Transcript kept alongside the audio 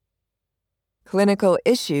Clinical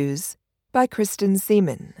Issues by Kristen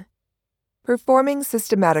Seaman. Performing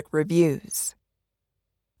Systematic Reviews.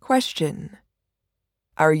 Question: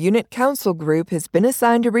 Our unit council group has been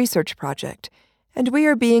assigned a research project, and we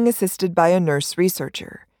are being assisted by a nurse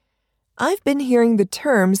researcher. I've been hearing the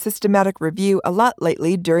term systematic review a lot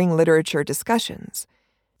lately during literature discussions.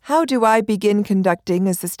 How do I begin conducting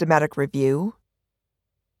a systematic review?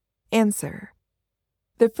 Answer: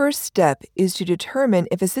 The first step is to determine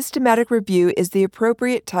if a systematic review is the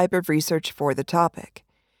appropriate type of research for the topic.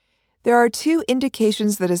 There are two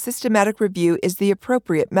indications that a systematic review is the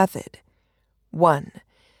appropriate method. 1.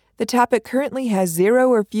 The topic currently has 0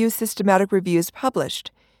 or few systematic reviews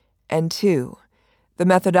published. And 2. The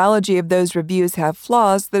methodology of those reviews have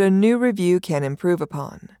flaws that a new review can improve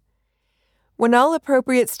upon. When all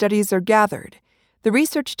appropriate studies are gathered, the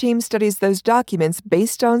research team studies those documents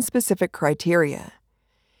based on specific criteria.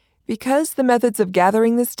 Because the methods of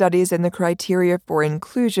gathering the studies and the criteria for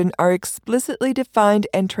inclusion are explicitly defined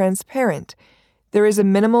and transparent, there is a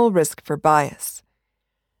minimal risk for bias.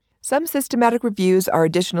 Some systematic reviews are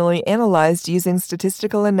additionally analyzed using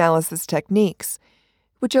statistical analysis techniques,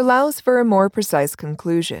 which allows for a more precise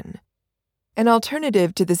conclusion. An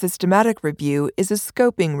alternative to the systematic review is a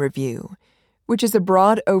scoping review, which is a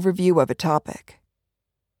broad overview of a topic.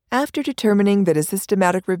 After determining that a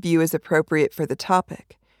systematic review is appropriate for the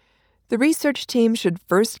topic, the research team should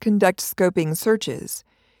first conduct scoping searches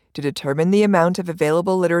to determine the amount of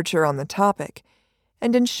available literature on the topic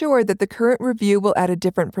and ensure that the current review will add a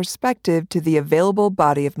different perspective to the available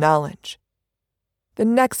body of knowledge. The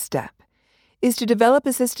next step is to develop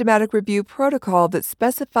a systematic review protocol that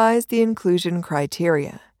specifies the inclusion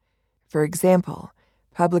criteria. For example,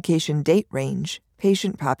 publication date range,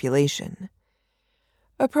 patient population.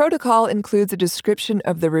 A protocol includes a description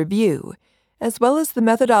of the review, as well as the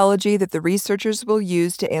methodology that the researchers will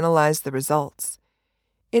use to analyze the results.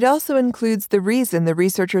 It also includes the reason the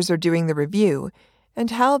researchers are doing the review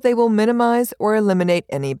and how they will minimize or eliminate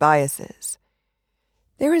any biases.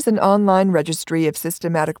 There is an online registry of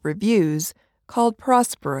systematic reviews called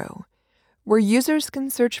Prospero, where users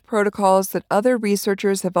can search protocols that other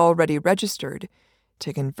researchers have already registered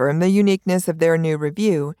to confirm the uniqueness of their new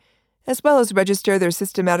review, as well as register their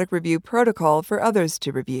systematic review protocol for others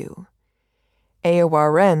to review.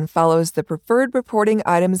 AORN follows the Preferred Reporting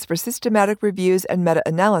Items for Systematic Reviews and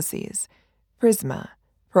Meta-Analyses, PRISMA,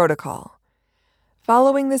 protocol,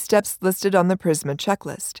 following the steps listed on the PRISMA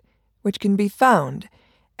checklist, which can be found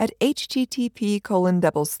at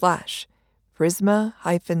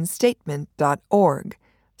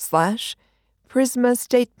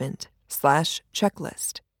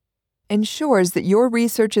http://prisma-statement.org/prisma-statement/checklist. Ensures that your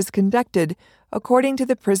research is conducted according to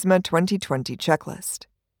the PRISMA 2020 checklist.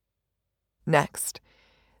 Next,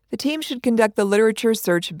 the team should conduct the literature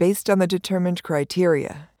search based on the determined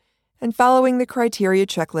criteria and following the criteria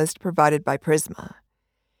checklist provided by PRISMA.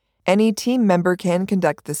 Any team member can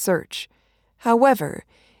conduct the search. However,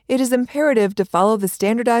 it is imperative to follow the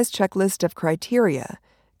standardized checklist of criteria,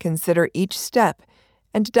 consider each step,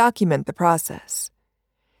 and document the process.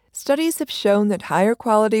 Studies have shown that higher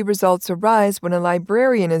quality results arise when a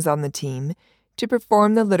librarian is on the team to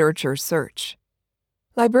perform the literature search.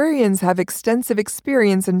 Librarians have extensive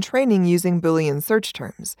experience in training using Boolean search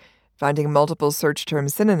terms, finding multiple search term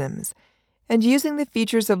synonyms, and using the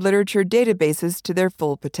features of literature databases to their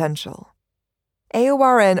full potential.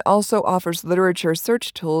 AORN also offers literature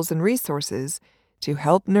search tools and resources to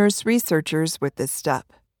help nurse researchers with this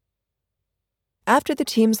step. After the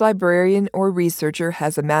team's librarian or researcher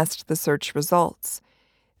has amassed the search results,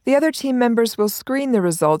 the other team members will screen the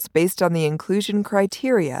results based on the inclusion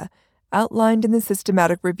criteria outlined in the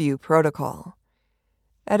systematic review protocol.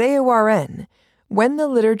 At AORN, when the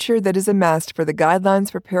literature that is amassed for the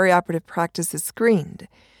guidelines for perioperative practice is screened,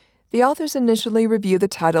 the authors initially review the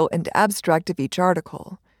title and abstract of each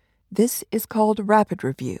article. This is called rapid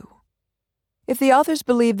review. If the authors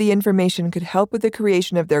believe the information could help with the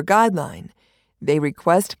creation of their guideline, they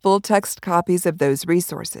request full-text copies of those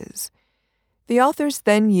resources. The authors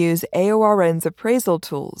then use AORN's appraisal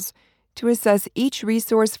tools to assess each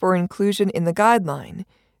resource for inclusion in the guideline,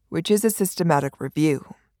 which is a systematic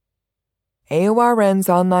review. AORN's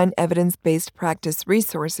online evidence-based practice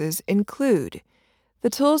resources include the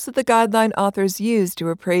tools that the guideline authors use to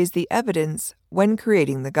appraise the evidence when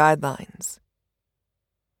creating the guidelines.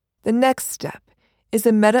 The next step is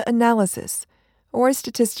a meta-analysis or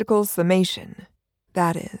statistical summation,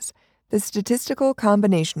 that is, the statistical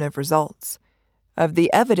combination of results, of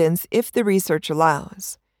the evidence if the research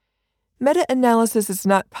allows. Meta-analysis is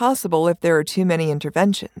not possible if there are too many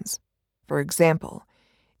interventions. For example,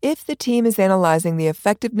 If the team is analyzing the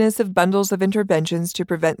effectiveness of bundles of interventions to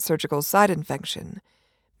prevent surgical site infection,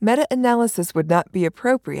 meta-analysis would not be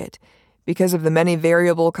appropriate because of the many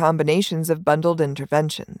variable combinations of bundled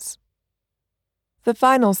interventions. The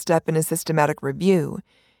final step in a systematic review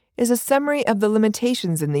is a summary of the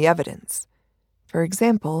limitations in the evidence. For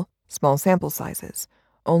example, small sample sizes,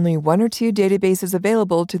 only 1 or 2 databases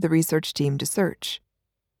available to the research team to search.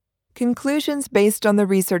 Conclusions based on the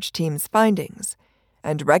research team's findings,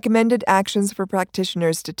 and recommended actions for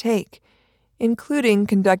practitioners to take, including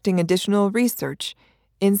conducting additional research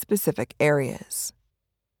in specific areas.